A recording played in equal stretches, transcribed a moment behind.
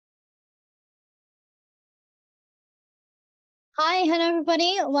Hi, hello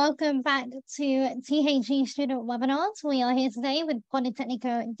everybody. Welcome back to THE Student Webinars. We are here today with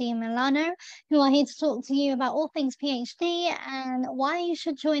Politecnico di Milano, who are here to talk to you about all things PhD and why you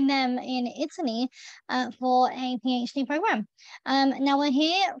should join them in Italy for a PhD program. Now we're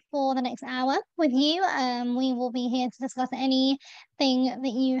here for the next hour with you. We will be here to discuss anything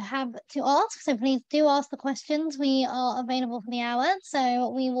that you have to ask. So please do ask the questions. We are available for the hour. So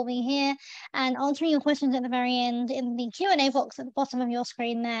we will be here and answering your questions at the very end in the Q&A box at the bottom of your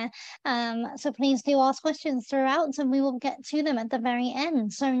screen there. So please do ask questions throughout and we will get to them at the very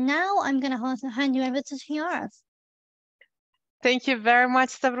end. So now I'm going to hand you over to Tiara. Thank you very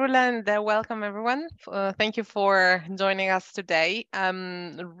much, Stavrula, and welcome everyone. Thank you for joining us today.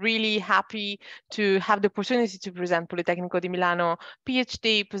 I'm really happy to have the opportunity to present Politecnico di Milano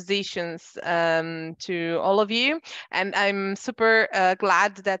PhD positions to all of you. And I'm super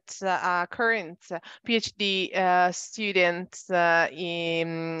glad that current PhD student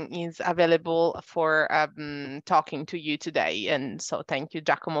is available for talking to you today. And so thank you,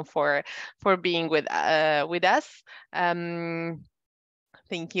 Giacomo, for being with us.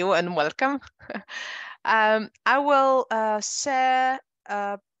 Thank you and welcome. I will share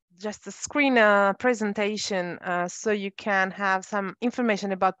just a screen presentation so you can have some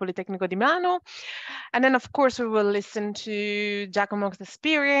information about Politecnico di Milano. And then, of course, we will listen to Giacomo's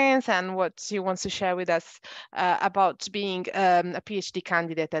experience and what he wants to share with us about being a PhD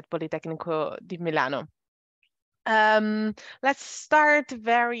candidate at Politecnico di Milano. Let's start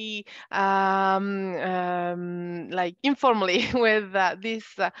very like informally with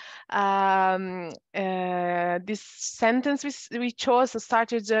this sentence we chose to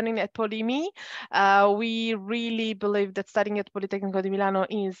start your journey at Polimi. We really believe that studying at Politecnico di Milano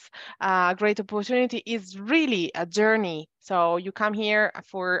is a great opportunity, is really a journey. So you come here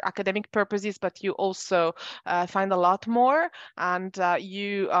for academic purposes, but you also find a lot more, and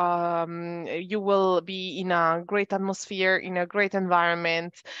you will be in a great atmosphere, in a great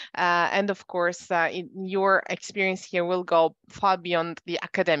environment, and of course, your experience here will go far beyond the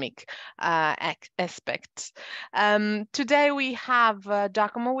academic aspects. Today we have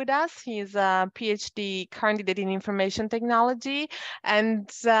Giacomo with us. He's a PhD candidate in information technology, and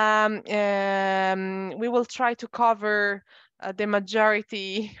we will try to cover the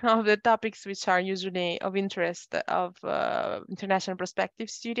majority of the topics which are usually of interest of international prospective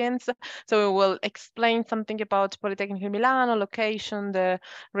students. So we will explain something about Politecnico Milano, location, the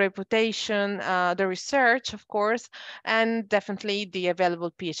reputation, the research, of course, and definitely the available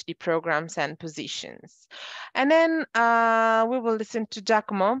PhD programs and positions. And then we will listen to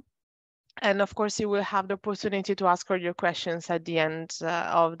Giacomo. And of course, you will have the opportunity to ask all your questions at the end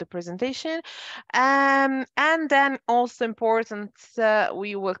of the presentation. And then also important,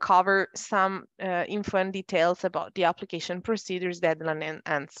 we will cover some info and details about the application procedures, deadline,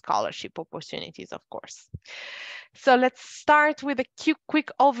 and scholarship opportunities, of course. So let's start with a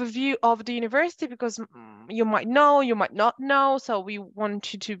quick overview of the university, because you might know, you might not know. So we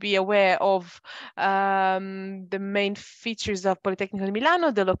want you to be aware of the main features of Politecnico di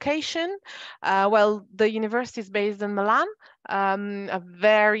Milano, the location. Well, the university is based in Milan, a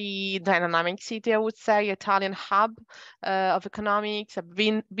very dynamic city, I would say, Italian hub of economics, a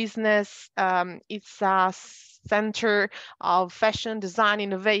business. It's a center of fashion, design,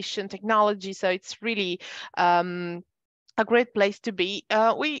 innovation, technology. So it's really a great place to be.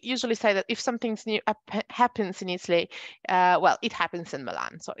 We usually say that if something's new happens in Italy, well, it happens in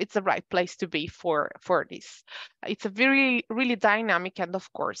Milan. So it's the right place to be for this. It's a very, really dynamic and,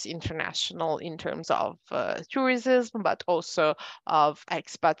 of course, international in terms of tourism, but also of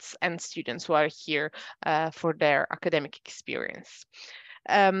expats and students who are here for their academic experience.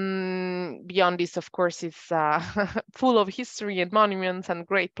 Beyond this, of course, it's full of history and monuments and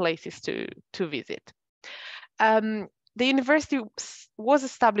great places to visit. The university was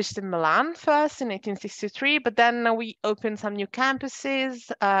established in Milan first in 1863, but then we opened some new campuses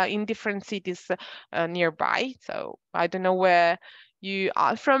in different cities nearby. So I don't know where you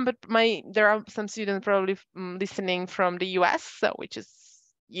are from, but there are some students probably listening from the US, which is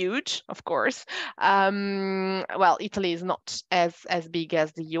huge, of course. Well, Italy is not as big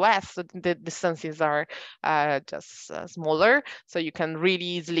as the US, so the distances are just smaller. So you can really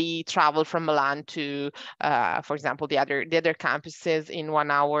easily travel from Milan to, for example, the other campuses in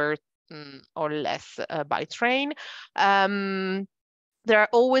 1 hour or less by train. There are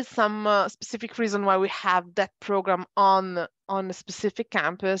always some specific reason why we have that program on a specific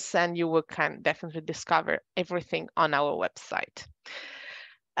campus, and you can definitely discover everything on our website.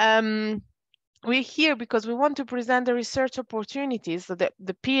 we're here because we want to present the research opportunities, so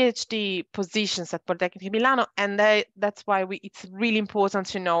the PhD positions at Politecnico di Milano, and that's why it's really important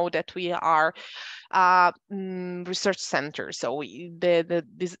to know that we are research center. So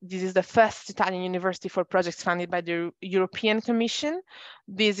this is the first Italian university for projects funded by the European Commission.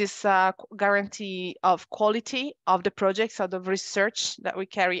 This is a guarantee of quality of the projects, of the research that we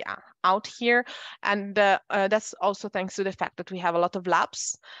carry out here. And that's also thanks to the fact that we have a lot of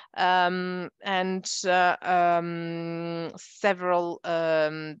labs and several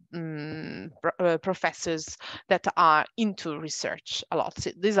professors that are into research a lot.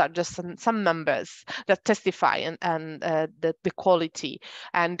 So these are just some numbers that testify and the quality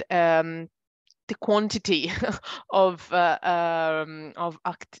and the quantity of the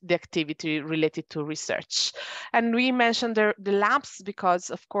activity related to research. And we mentioned the labs because,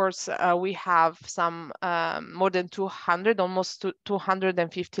 of course, we have some more than 200, almost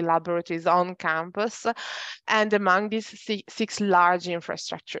 250 laboratories on campus. And among these six large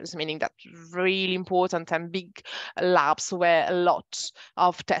infrastructures, meaning that really important and big labs where a lot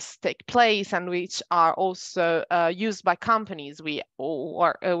of tests take place and which are also used by companies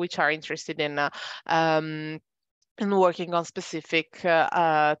which are interested in and working on specific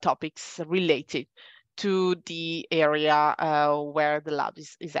topics related to the area where the lab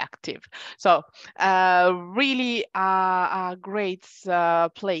is active. So really a great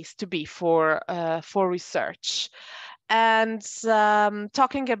place to be for research. And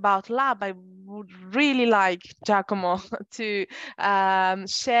talking about lab, I would really like Giacomo to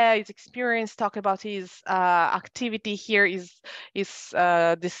share his experience, talk about his activity here, his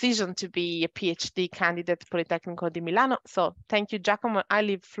decision to be a PhD candidate at Politecnico di Milano. So thank you, Giacomo. I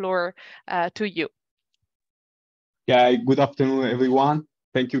leave floor to you. Yeah, good afternoon, everyone.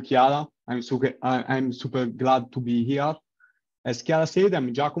 Thank you, Chiara. I'm super glad to be here. As Chiara said,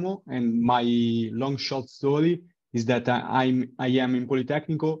 I'm Giacomo, and my long short story is that I am in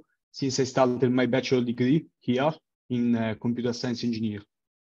Politecnico since I started my bachelor degree here in computer science engineer.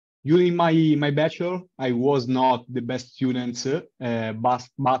 During my bachelor, I was not the best student, but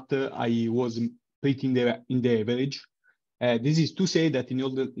I was pretty in the average. This is to say that in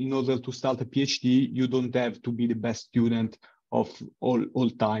order to start a PhD, you don't have to be the best student of all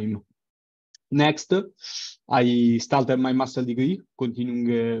time. Next, I started my master degree,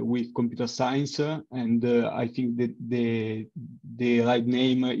 continuing with computer science, and I think that the right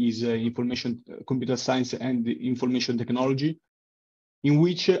name is computer science and information technology, in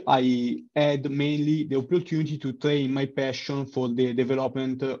which I had mainly the opportunity to train my passion for the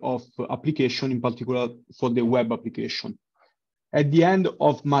development of application, in particular for the web application. At the end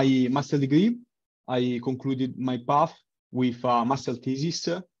of my master degree, I concluded my path with a master thesis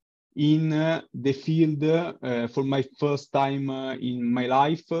in the field for my first time in my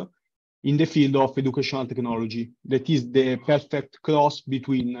life, in the field of educational technology. That is the perfect cross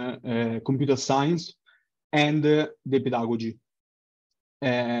between computer science and the pedagogy.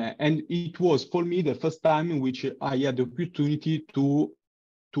 And it was for me the first time in which I had the opportunity to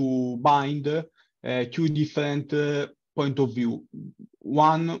bind two different point of view.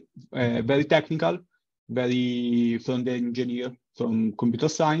 One very technical, very from the engineer, from computer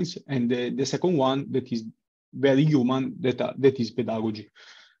science, and the second one that is very human, that is pedagogy.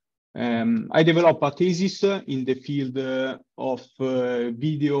 I developed a thesis in the field of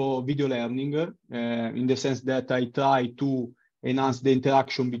video learning, in the sense that I try to enhance the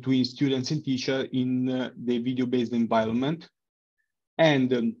interaction between students and teachers in the video-based environment.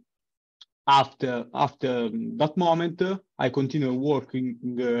 And after that moment, I continue working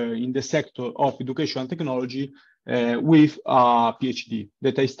in the sector of educational technology with a PhD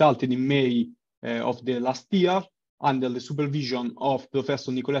that I started in May of the last year under the supervision of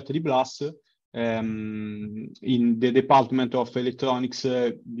Professor Nicoletta Di Blas in the Department of Electronics,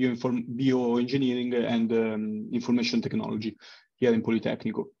 Bioengineering and Information Technology here in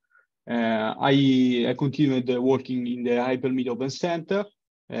Politecnico. I continued working in the Hypermedia Open Center.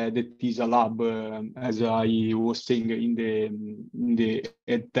 That is a lab, as I was saying, in the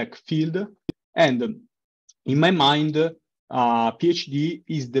EdTech field. And in my mind, PhD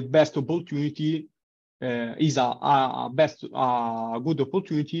is the best opportunity, is a good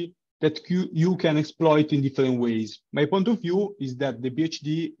opportunity that you can exploit in different ways. My point of view is that the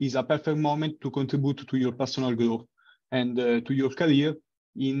PhD is a perfect moment to contribute to your personal growth and to your career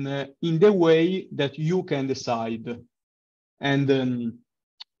in the way that you can decide. And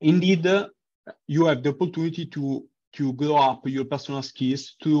indeed, you have the opportunity to grow up your personal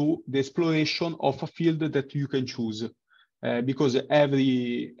skills through the exploration of a field that you can choose, because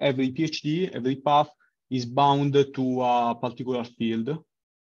every PhD, every path is bound to a particular field.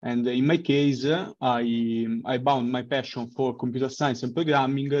 And in my case, I bound my passion for computer science and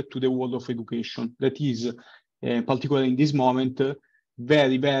programming to the world of education. That is, particularly in this moment,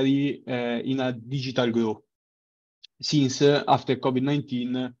 very, very in a digital growth. Since after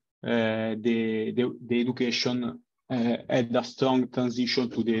COVID-19, the education had a strong transition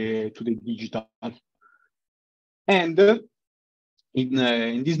to the digital. And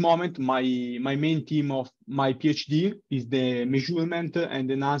in this moment, my main theme of my PhD is the measurement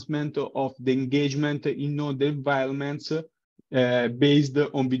and enhancement of the engagement in the environments based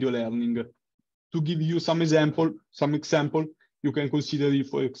on video learning. To give you some example, you can consider,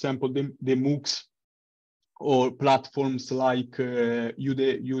 for example, the MOOCs or platforms like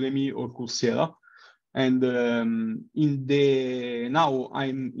Udemy or Coursera. And now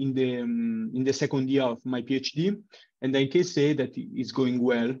I'm in the second year of my PhD, and I can say that it's going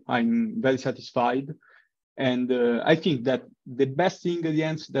well. I'm very satisfied, and I think that the best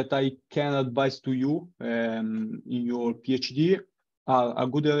ingredients that I can advise to you in your PhD are a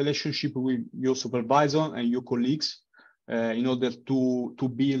good relationship with your supervisor and your colleagues in order to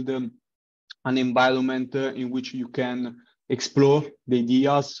build an environment in which you can explore the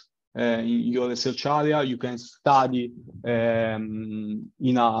ideas in your research area. You can study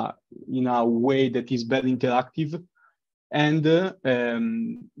in a way that is very interactive. And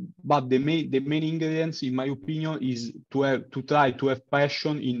but the main ingredients, in my opinion, is to try to have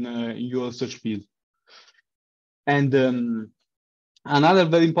passion in your research field. And another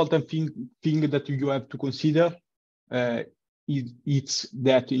very important thing that you have to consider it's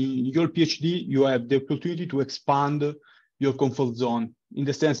that in your PhD you have the opportunity to expand your comfort zone, in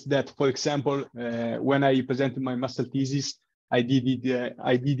the sense that, for example, when I presented my master thesis, I did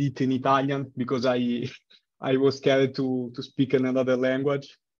it in Italian because I was scared to speak in another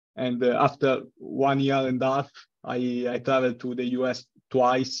language. And after 1 year and a half, I traveled to the US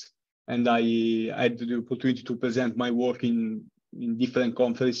twice, and I had the opportunity to present my work in different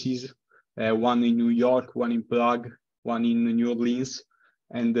conferences, one in New York, one in Prague, one in New Orleans.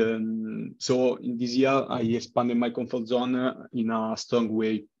 And so in this year, I expanded my comfort zone in a strong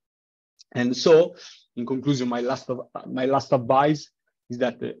way. And so, in conclusion, my last advice is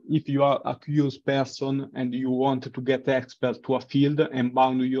that if you are a curious person and you want to get expert to a field and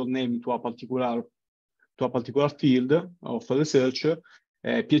bound your name to a particular field of research,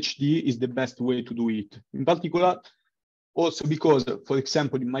 PhD is the best way to do it. In particular, also because, for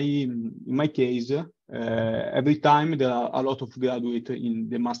example, in my case, every time there are a lot of graduates in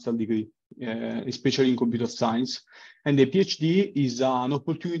the master degree, especially in computer science, and the PhD is an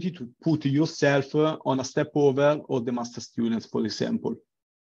opportunity to put yourself on a step over of the master students, for example.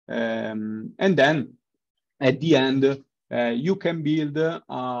 And then at the end, you can build a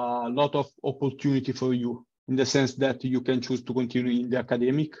lot of opportunity for you, in the sense that you can choose to continue in the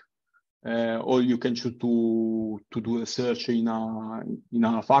academic, or you can choose to do research in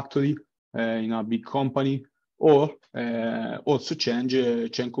a factory, in a big company, or also change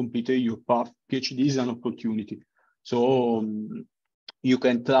completely your path. PhD is an opportunity, so you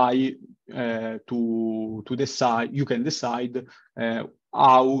can try to decide. You can decide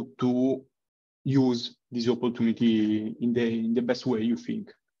how to use this opportunity in the best way you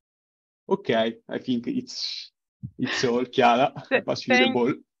think. Okay, I think it's all. Chiara, I pass you the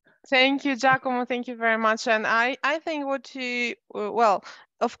ball. Thank you, Giacomo. Thank you very much. And I think well,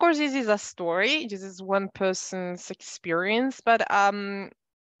 of course, this is a story. This is one person's experience, but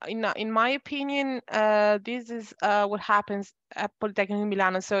in my opinion, this is what happens at Politecnico di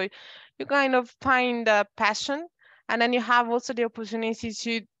Milano. So you kind of find a passion, and then you have also the opportunity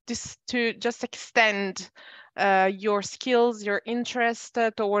to just extend your skills, your interest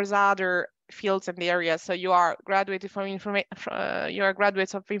towards other fields and areas. So you are graduated from you are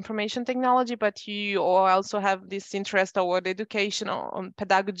graduates of information technology, but you also have this interest toward education on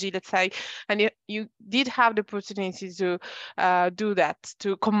pedagogy, let's say, and you did have the opportunity to do that,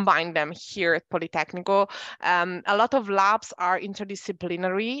 to combine them here at Politecnico. A lot of labs are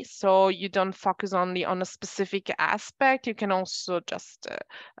interdisciplinary, so you don't focus only on a specific aspect. You can also just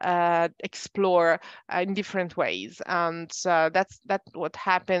explore in different ways, and that's what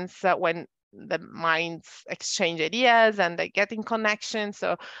happens when the minds exchange ideas and they get in connection.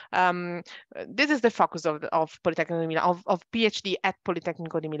 So this is the focus of Politecnico di Milano, of PhD at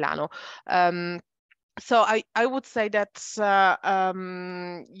Politecnico di Milano. So I would say that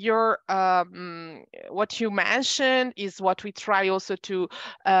what you mentioned is what we try also to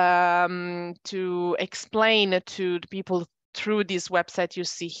explain to the people through this website you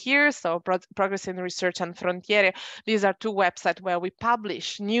see here. So Progress in Research and Frontiere. These are two websites where we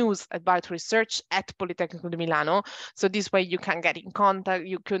publish news about research at Politecnico di Milano. So this way you can get in contact,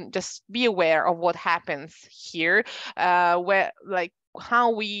 you can just be aware of what happens here, where like how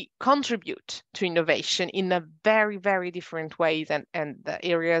we contribute to innovation in a very, very different ways and the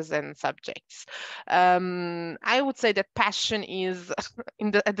areas and subjects. I would say that passion is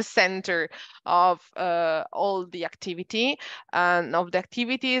at the center of all the activity and of the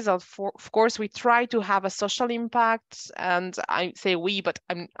activities. Of course, we try to have a social impact, and I say we, but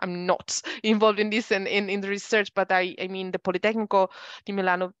I'm not involved in this and in the research, but I mean the Politecnico di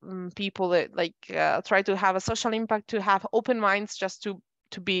Milano people try to have a social impact, to have open minds, just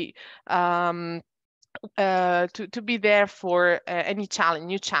to be to be there for any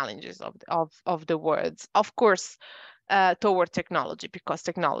new challenges of the words, of course, toward technology, because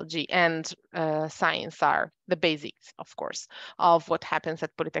technology and science are the basics, of course, of what happens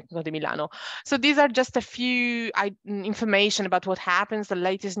at Politecnico di Milano. So these are just a few information about what happens, the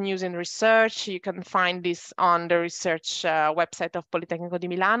latest news in research. You can find this on the research website of Politecnico di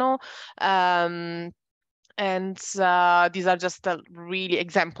Milano. And these are just really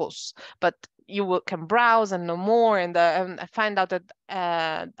examples, but you can browse and know more and find out that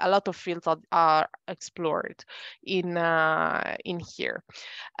a lot of fields are explored in here.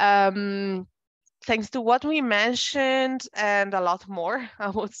 Thanks to what we mentioned and a lot more, I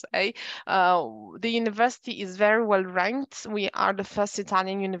would say, the university is very well ranked. We are the first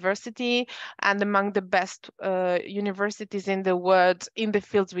Italian university and among the best universities in the world in the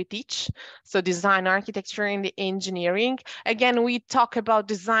fields we teach. So design, architecture, and the engineering. Again, we talk about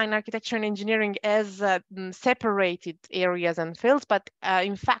design, architecture, and engineering as separated areas and fields, but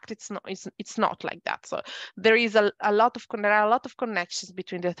in fact, it's not like that. So there is there are a lot of connections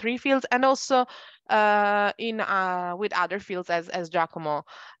between the three fields, and also with other fields, as Giacomo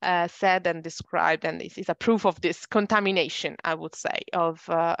said and described, and this is a proof of this contamination, I would say, of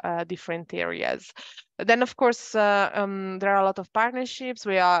different areas. Then, of course, there are a lot of partnerships.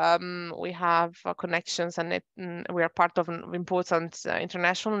 We have connections, and we are part of important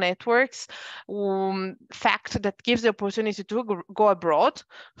international networks. Fact that gives the opportunity to go abroad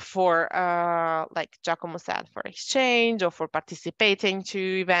for, like Giacomo said, for exchange or for participating to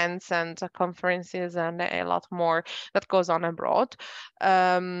events and conferences and a lot more that goes on abroad.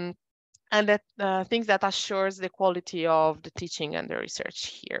 And that things that assures the quality of the teaching and the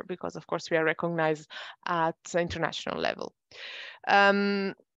research here, because of course we are recognized at international level.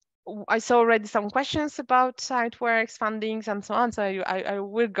 I saw already some questions about how it works, fundings, and so on. So I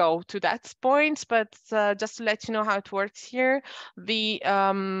will go to that point, but just to let you know how it works here, the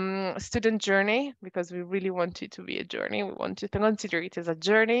student journey, because we really want it to be a journey, we want you to consider it as a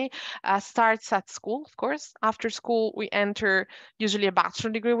journey, starts at school, of course. After school, we enter usually a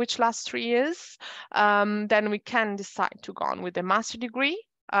bachelor degree, which lasts 3 years. Then we can decide to go on with a master degree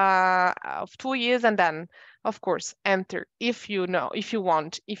of 2 years, and then of course enter, if you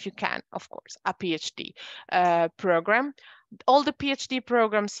want, if you can, of course, a PhD program. All the PhD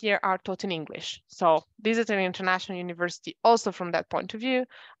programs here are taught in English, so this is an international university. Also from that point of view,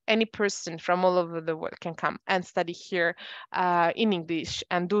 any person from all over the world can come and study here in English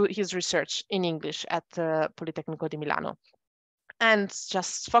and do his research in English at Politecnico di Milano. And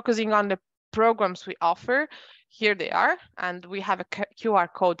just focusing on the programs we offer, here they are, and we have a QR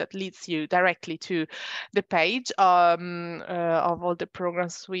code that leads you directly to the page of all the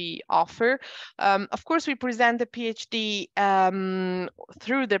programs we offer. Of course, we present the PhD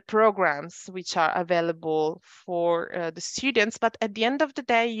through the programs which are available for the students, but at the end of the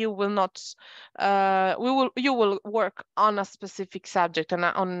day, you will not, you will work on a specific subject and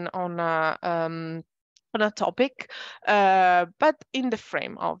on a topic, but in the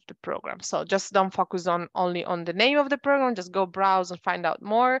frame of the program. So just don't focus only on the name of the program, just go browse and find out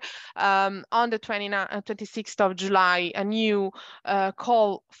more. On the 26th of July, a new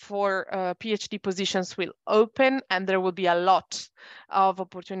call for PhD positions will open, and there will be a lot of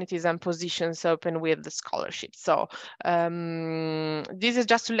opportunities and positions open with the scholarship. So this is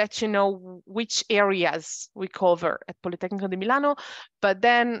just to let you know which areas we cover at Politecnico di Milano, but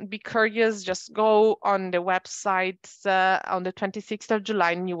then be curious, just go on the website on the 26th of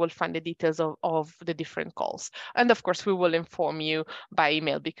July, and you will find the details of the different calls. And of course, we will inform you by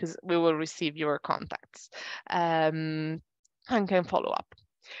email, because we will receive your contacts and can follow up.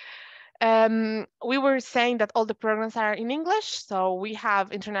 We were saying that all the programs are in English, so we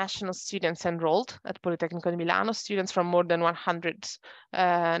have international students enrolled at Politecnico di Milano, students from more than 100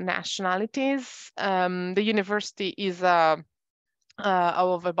 nationalities. The university is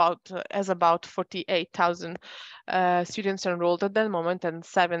has about 48,000 students enrolled at that moment, and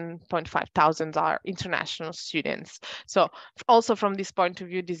 7.5 thousand are international students. So also from this point of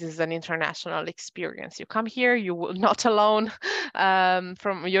view, this is an international experience. You come here, you will not alone.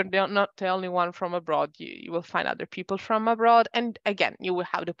 You're not the only one from abroad. You will find other people from abroad, and again, you will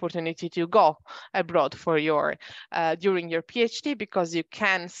have the opportunity to go abroad for your during your PhD, because you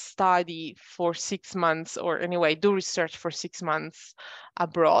can study for 6 months, or anyway do research for 6 months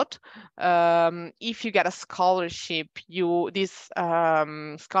abroad. If you get a scholarship, this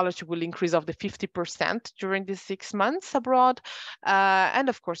scholarship will increase of the 50% during these 6 months abroad, and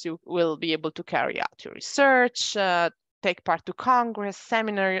of course you will be able to carry out your research, take part to Congress,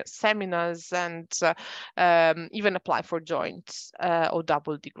 seminars, and even apply for joint or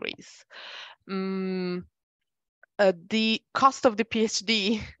double degrees. The cost of the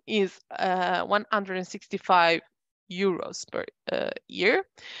PhD is 165 euros per year.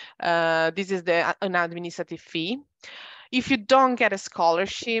 This is an administrative fee. If you don't get a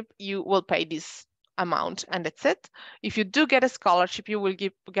scholarship, you will pay this amount, and that's it. If you do get a scholarship, you will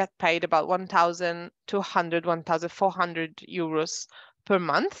get paid about 1,200, 1,400 euros per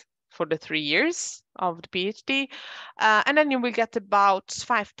month for the 3 years of the PhD. And then you will get about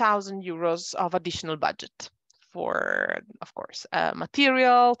 5,000 euros of additional budget for, of course,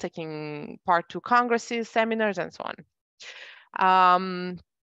 material, taking part to congresses, seminars, and so on.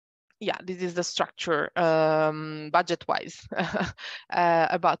 Yeah, this is the structure budget-wise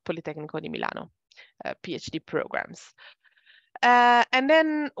about Politecnico di Milano PhD programs. And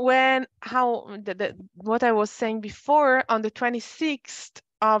then what I was saying before, on the 26th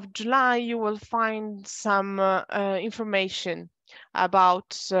of July, you will find some information about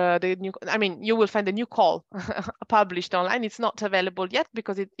the new, you will find a new call published online. It's not available yet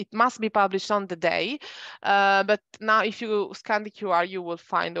because it must be published on the day. But now if you scan the QR, you will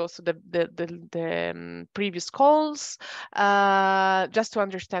find also the previous calls, just to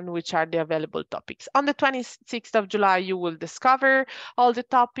understand which are the available topics. On the 26th of July, you will discover all the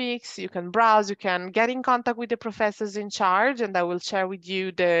topics. You can browse, you can get in contact with the professors in charge, and I will share with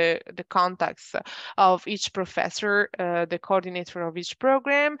you the contacts of each professor, the coordinator of each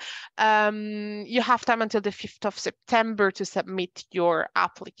program. You have time until the 5th of September to submit your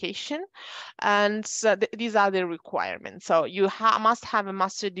application, and these are the requirements. So you must have a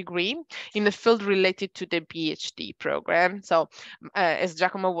master's degree in the field related to the PhD program. So as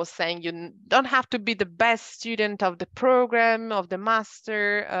Giacomo was saying, you don't have to be the best student of the program, of the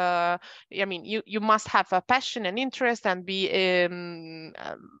master. You must have a passion and interest, and be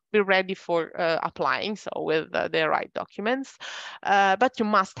ready for applying, so with the right documents. But you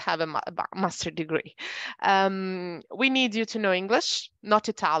must have a master degree. We need you to know English, not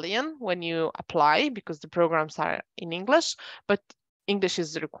Italian, when you apply, because the programs are in English, but English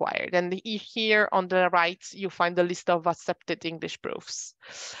is required. And here on the right, you find the list of accepted English proofs.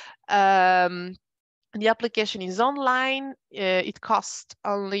 The application is online. It costs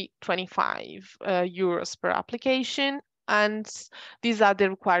only 25 euros per application. And these are the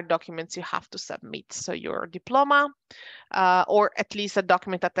required documents you have to submit. So your diploma, or at least a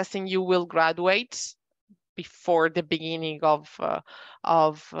document attesting you will graduate before the beginning of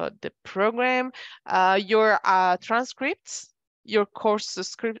the program, your transcripts, your course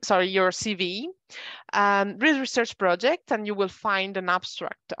script, your CV, research project, and you will find an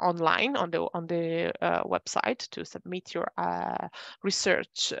abstract online on the website to submit your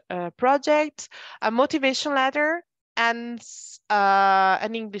research project, a motivation letter, and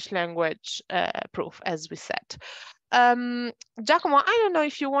an English language proof, as we said. Giacomo, I don't know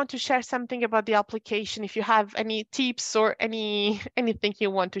if you want to share something about the application, if you have any tips or anything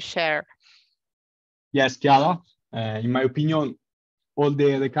you want to share. Yes, Chiara. In my opinion, all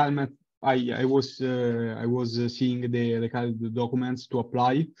the requirements, I was seeing the required documents to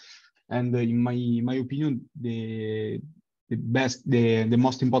apply, and in my opinion, the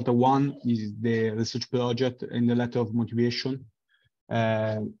most important one is the research project and the letter of motivation.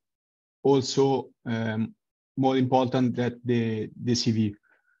 Also, more important than the CV,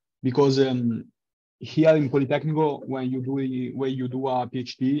 because here in Politecnico, when you do a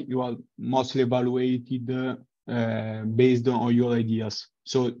PhD, you are mostly evaluated based on your ideas.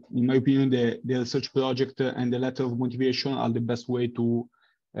 So, in my opinion, the research project and the letter of motivation are the best way to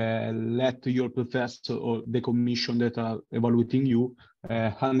let your professor or the commission that are evaluating you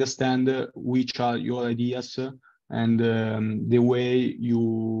understand which are your ideas and the way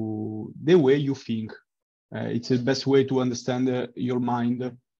you think. It's the best way to understand your mind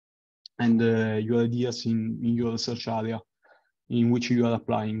and your ideas in your research area in which you are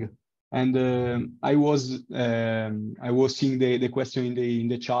applying. And I was seeing the question in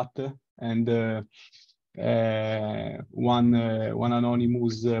the chat, and one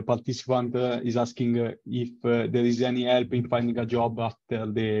anonymous participant is asking if there is any help in finding a job after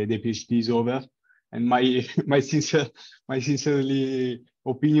the PhD is over. And my sincerely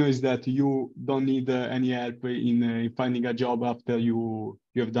opinion is that you don't need any help in finding a job after you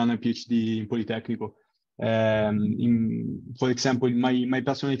have done a PhD in Politecnico. For example, in my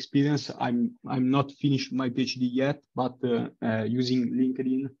personal experience, I'm not finished my PhD yet, but using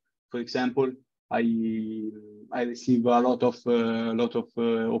LinkedIn, for example, I receive a lot of job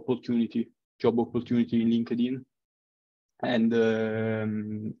opportunity in LinkedIn, and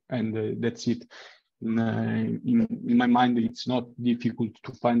that's it. In my mind, it's not difficult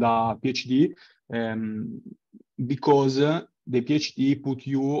to find a PhD because the PhD put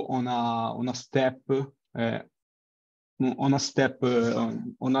you on a step. On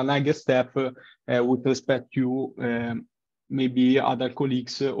a next step with respect to maybe other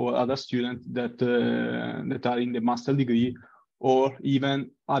colleagues or other students that are in the master degree, or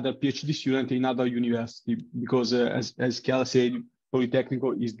even other PhD students in other university, because as Chiara said,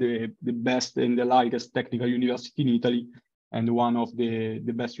 Politecnico is the best and the largest technical university in Italy, and one of the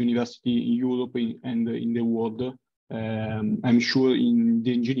best university in Europe and in the world. I'm sure in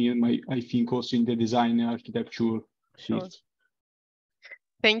the engineering, I think also in the design and architecture. Sure.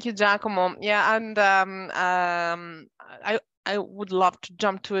 Thank you, Giacomo. Yeah, and I would love to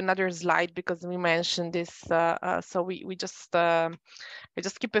jump to another slide because we mentioned this. So we just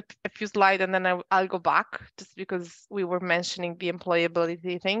keep a few slides, and then I'll go back just because we were mentioning the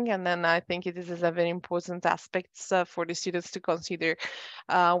employability thing, and then I think this is a very important aspect for the students to consider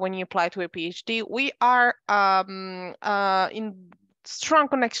when you apply to a PhD. We are in strong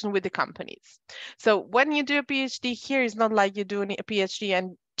connection with the companies. So when you do a PhD here, it's not like you're doing a PhD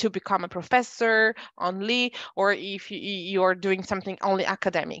and to become a professor only, or if you're doing something only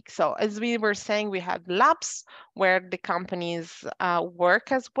academic. So as we were saying, we have labs where the companies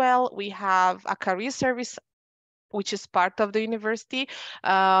work as well. We have a career service which is part of the university,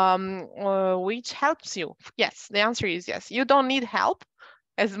 which helps you. Yes, the answer is yes. You don't need help,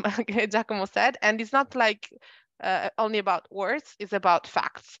 as Giacomo said, and it's not like only about words, it's about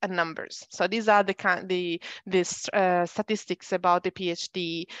facts and numbers. So these are the statistics about the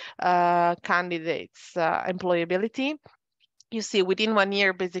PhD candidates' employability. You see, within 1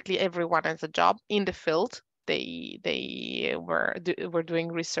 year, basically everyone has a job in the field they were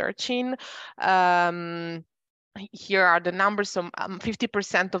doing research in. Here are the numbers. So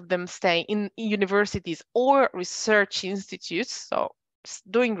 50% of them stay in universities or research institutes. So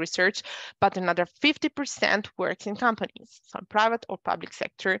doing research, but another 50% works in companies, so private or public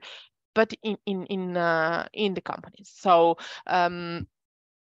sector, but in the companies. So of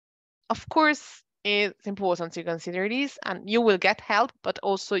course, it's important to consider this, and you will get help, but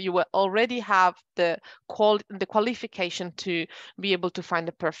also you will already have the qualification to be able to find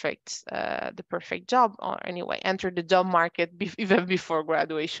the perfect job, or anyway enter the job market even before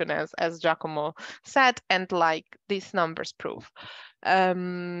graduation, as Giacomo said, and like these numbers prove.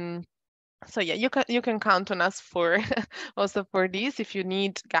 So yeah, you can count on us for also for this. If you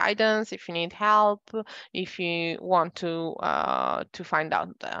need guidance, if you need help, if you want to find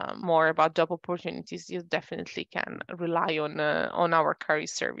out more about job opportunities, you definitely can rely on our career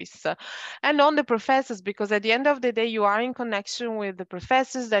service and on the professors, because at the end of the day, you are in connection with the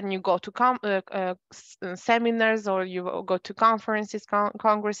professors. Then you go to seminars, or you go to conferences,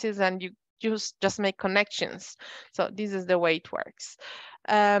 congresses, and you just make connections. So this is the way it works.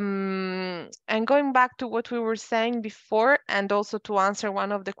 And going back to what we were saying before, and also to answer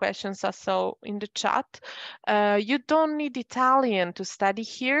one of the questions I saw in the chat, you don't need Italian to study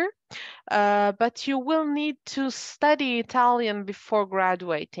here, but you will need to study Italian before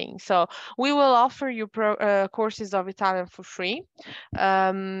graduating. So we will offer you courses of Italian for free.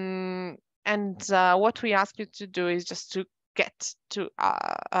 And what we ask you to do is just to get to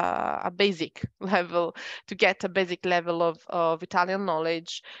a basic level, of Italian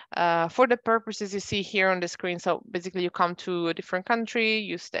knowledge for the purposes you see here on the screen. So basically you come to a different country,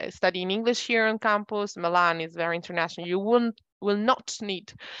 you study in English here on campus. Milan is very international. You will not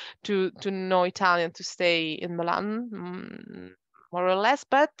need to know Italian to stay in Milan, more or less,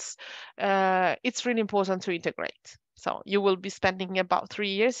 but it's really important to integrate. So you will be spending about 3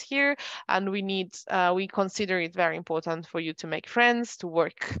 years here, and we consider it very important for you to make friends,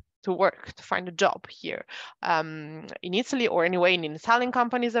 to find a job here in Italy, or anyway in Italian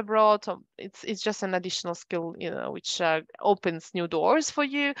companies abroad. So it's just an additional skill, which opens new doors for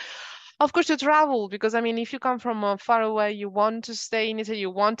you. Of course, to travel, because I mean, if you come from far away, you want to stay in Italy, you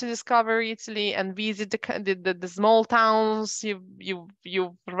want to discover Italy and visit the small towns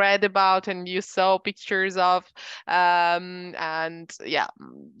you've read about and you saw pictures of, and yeah,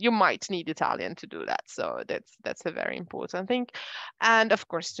 you might need Italian to do that. So that's a very important thing, and of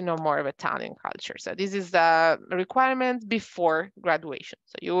course, to know more of Italian culture. So this is a requirement before graduation.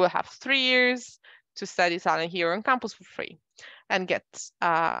 So you will have 3 years to study Italian here on campus for free and get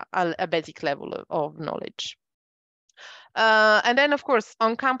a basic level of knowledge. And then, of course,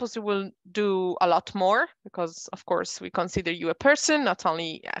 on campus, you will do a lot more because, of course, we consider you a person, not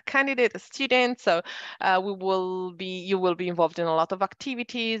only a candidate, a student. So you will be involved in a lot of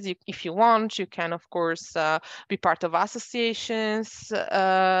activities. If you want, you can, of course, be part of associations,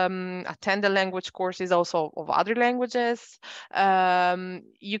 attend the language courses also of other languages.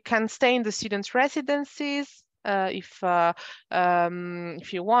 You can stay in the students' residencies. If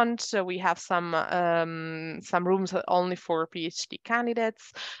you want, we have some rooms only for PhD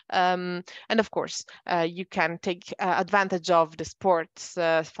candidates, and of course, you can take advantage of the sports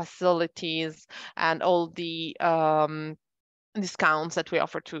facilities and all the discounts that we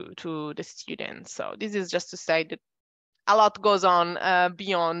offer to the students. So this is just to say that a lot goes on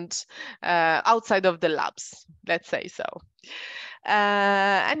beyond, outside of the labs, let's say so.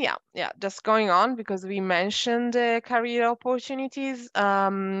 And yeah, just going on because we mentioned career opportunities.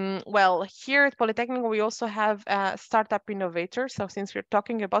 Well, here at Politecnico, we also have startup innovators. So since we're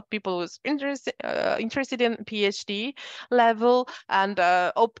talking about people who's interested in PhD level and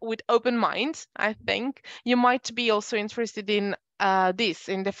with open mind, I think you might be also interested in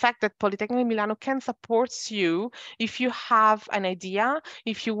in the fact that Politecnico di Milano can support you if you have an idea,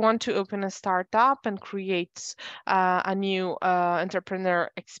 if you want to open a startup and create a new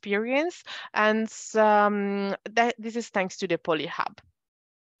entrepreneur experience. And this is thanks to the Poly Hub.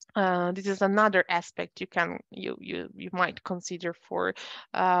 This is another aspect you might consider for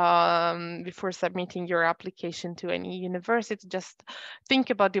before submitting your application to any university. Just think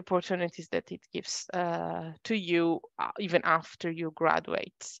about the opportunities that it gives to you even after you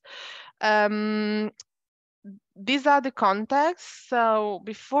graduate. These are the contacts. So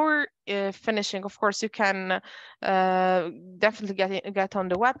before finishing, of course, you can definitely get on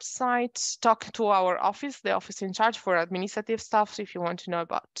the website, talk to our office, the office in charge for administrative stuff. So if you want to know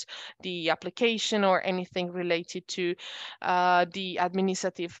about the application or anything related to the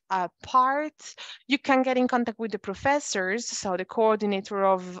administrative part, you can get in contact with the professors. So the coordinator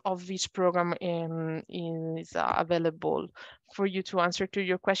of each program is available for you to answer to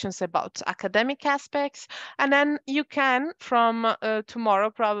your questions about academic aspects. And then you can, from tomorrow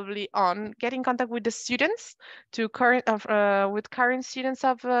probably on, get in contact with the students, with current students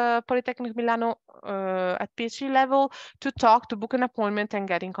of Politecnico Milano at PhD level, to book an appointment and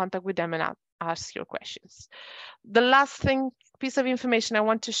get in contact with them and ask your questions. The last piece of information I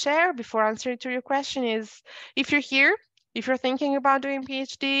want to share before answering to your question is, if you're here, if you're thinking about doing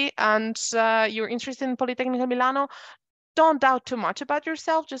PhD and you're interested in Politecnico Milano, don't doubt too much about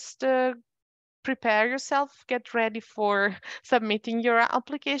yourself. Just prepare yourself, get ready for submitting your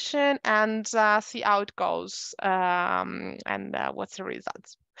application, and see how it goes and what's the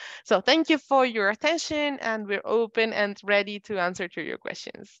results. So thank you for your attention, and we're open and ready to answer to your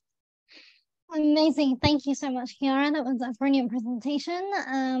questions. Amazing. Thank you so much, Chiara. That was a brilliant presentation.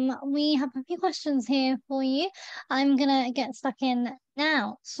 We have a few questions here for you. I'm going to get stuck in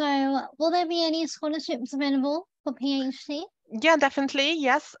now. So will there be any scholarships available for PhD? Yeah, definitely.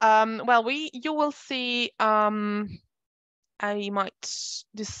 Yes. Well, you will see, I might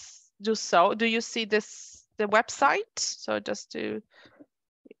do so. Do you see the website? So just to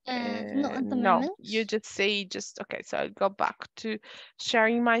Not at the no, moment. you just say okay. So I'll go back to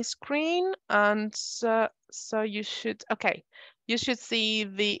sharing my screen, and so you should see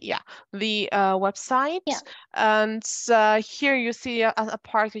the website. Yeah. And here you see a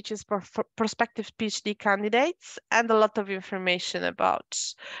part which is for prospective PhD candidates and a lot of information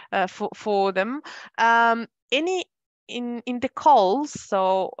about for them. In the calls,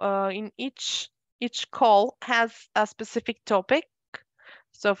 so in each call has a specific topic.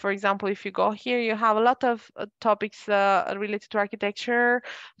 So for example, if you go here, you have a lot of topics related to architecture,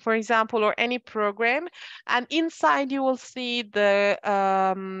 for example, or any program. And inside you will see the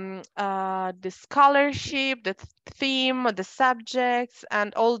scholarship, the theme, the subjects,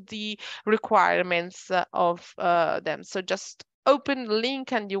 and all the requirements of them. So just open the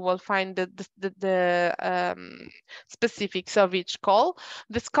link and you will find the specifics of each call.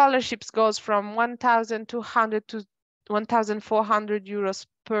 The scholarships goes from 1,200 to 1,400 euros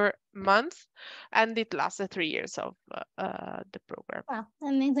per month, and it lasts 3 years of the program. Wow,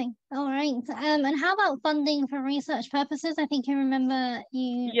 amazing. All right. And how about funding for research purposes? I think I remember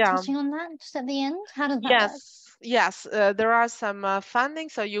you touching on that just at the end. How does that work? Yes, there are some funding.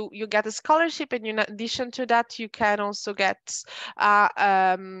 So you get a scholarship, and in addition to that, you can also get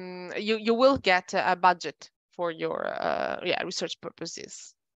you will get a budget for your research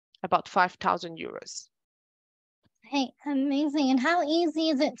purposes, about 5,000 euros. Hey, amazing. And how easy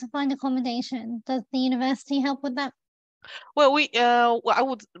is it to find accommodation? Does the university help with that? Well, I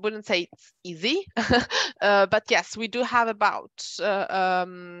wouldn't say it's easy, but yes, we do have about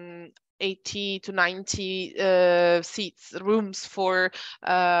 80 to 90 rooms for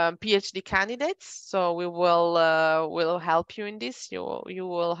PhD candidates. So we will help you in this. You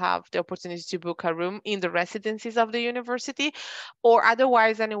will have the opportunity to book a room in the residencies of the university, or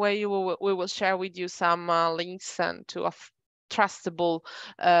otherwise, anyway, we will share with you some links and to trustable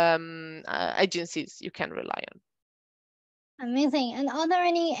agencies you can rely on. Amazing. And are there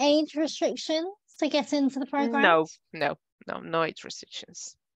any age restrictions to get into the program? No age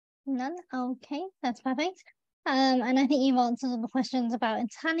restrictions. None? Okay, that's perfect. And I think you've answered all the questions about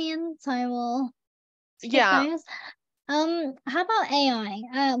Italian, so I will skip those. How about AI?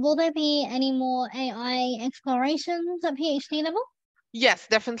 Will there be any more AI explorations at PhD level? Yes,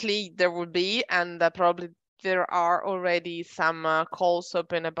 definitely there will be, and probably there are already some calls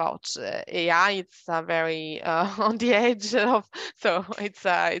open about AI. It's very on the edge of, so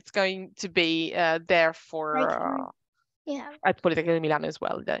it's going to be there for at Politecnico di Milano as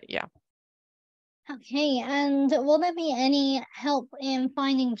well. Yeah. Okay, and will there be any help in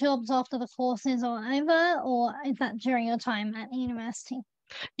finding jobs after the courses are over, or is that during your time at the university?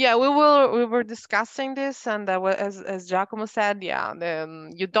 Yeah, we were discussing this, and as Giacomo said,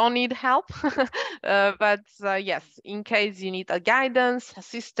 you don't need help, but yes, in case you need a guidance,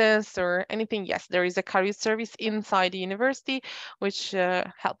 assistance, or anything, yes, there is a career service inside the university which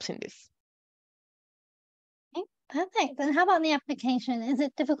helps in this. Okay, perfect. And how about the application? Is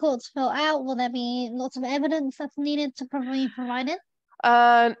it difficult to fill out? Will there be lots of evidence that's needed to be provided?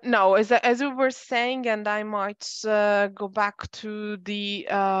 No, as we were saying, and I might go back to the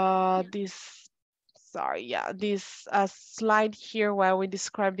this slide here where we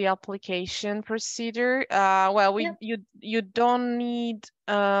describe the application procedure. You don't need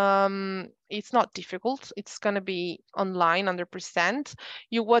it's not difficult. It's gonna be online 100%.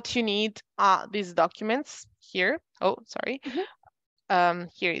 What you need are these documents here. Oh, sorry.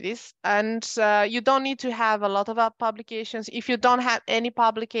 Here it is. And you don't need to have a lot of publications. If you don't have any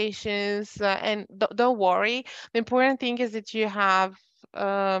publications, and don't worry, the important thing is that you have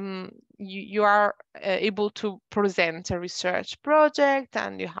you are able to present a research project,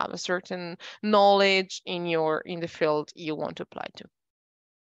 and you have a certain knowledge in the field you want to apply to.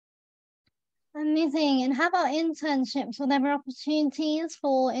 Amazing. And how about internships? Will there be opportunities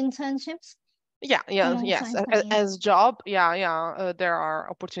for internships? Yes. As job, there are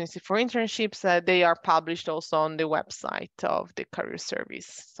opportunities for internships. They are published also on the website of the career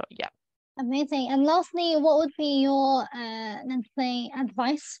service. So yeah. Amazing. And lastly, what would be your let's say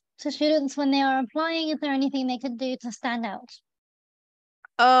advice to students when they are applying? Is there anything they could do to stand out?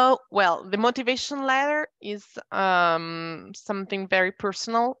 Well, the motivation letter is something very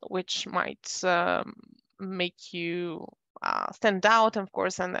personal, which might make you stand out, of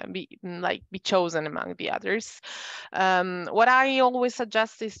course, and be chosen among the others. What I always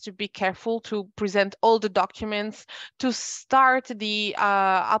suggest is to be careful to present all the documents, to start the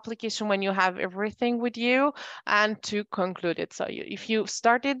application when you have everything with you, and to conclude it. So if you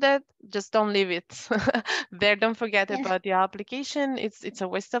started that, just don't leave it there. Don't forget about the application. It's a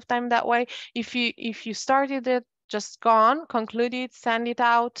waste of time that way. If you started it, just go on, conclude it, send it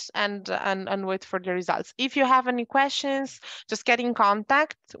out, and wait for the results. If you have any questions, just get in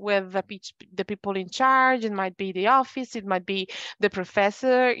contact with the people in charge. It might be the office, it might be the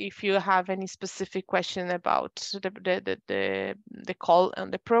professor. If you have any specific question about the call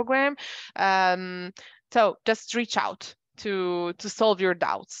on the program, so just reach out to solve your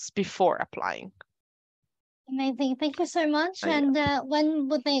doubts before applying. Amazing. Thank you so much. And when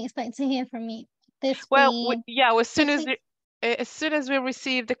would they expect to hear from me? As soon as we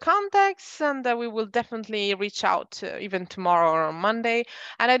receive the contacts, and we will definitely reach out even tomorrow or on Monday.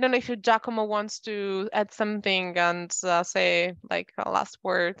 And I don't know if Giacomo wants to add something and say like a last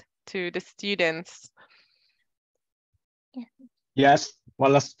word to the students. Yes.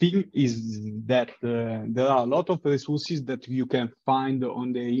 One last thing is that there are a lot of resources that you can find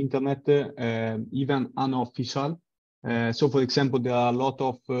on the internet, even unofficial. So, for example, there are a lot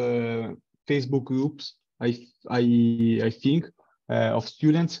of Facebook groups I think, of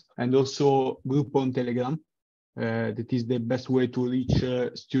students, and also group on Telegram. That is the best way to reach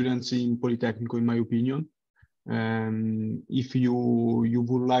students in Politecnico, in my opinion. If you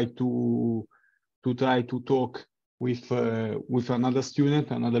would like to try to talk with another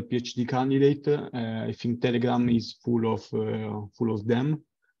student, another PhD candidate, I think Telegram is full of them.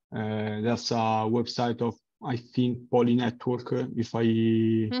 There's a website of, I think, Poly Network, if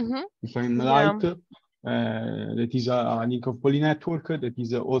I'm right. That is a link of Poly Network. That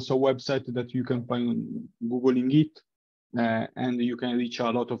is also a website that you can find Googling it, and you can reach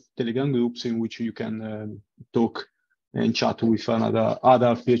a lot of Telegram groups in which you can talk and chat with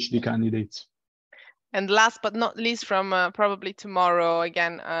other PhD candidates. And last but not least, from probably tomorrow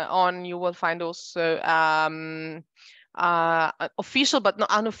again on, you will find also official but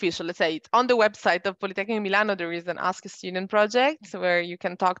not unofficial, let's say, it's on the website of Politecnico di Milano. There is an Ask a Student project where you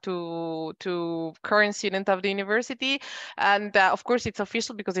can talk to current students of the university, and of course it's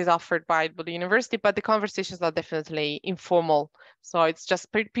official because it's offered by the university, but the conversations are definitely informal, so it's just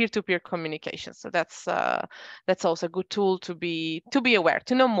peer-to-peer communication. So that's also a good tool to be aware,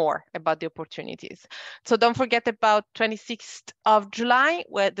 to know more about the opportunities. So don't forget about 26th of July,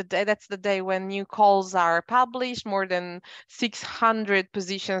 where that's the day when new calls are published. More than 600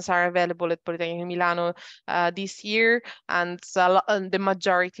 positions are available at Politecnico di Milano this year, and the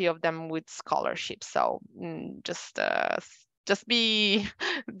majority of them with scholarships. So stay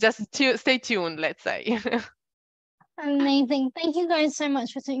tuned, let's say. Amazing. Thank you guys so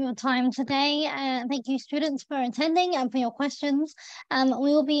much for taking your time today. Thank you, students, for attending and for your questions. We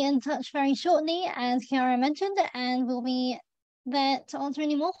will be in touch very shortly, as Chiara mentioned, and we'll be there to answer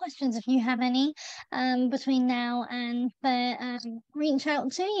any more questions if you have any between now and reach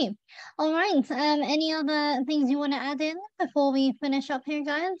out to you. All right. Any other things you want to add in before we finish up here,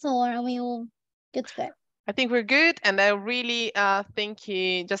 guys, or are we all good to go? I think we're good, and I really think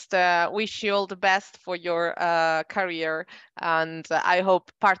just wish you all the best for your career, and I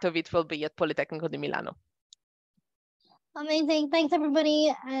hope part of it will be at Politecnico di Milano. Amazing. Thanks,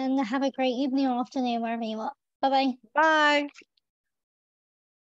 everybody, and have a great evening or afternoon wherever you are. Bye-bye. Bye.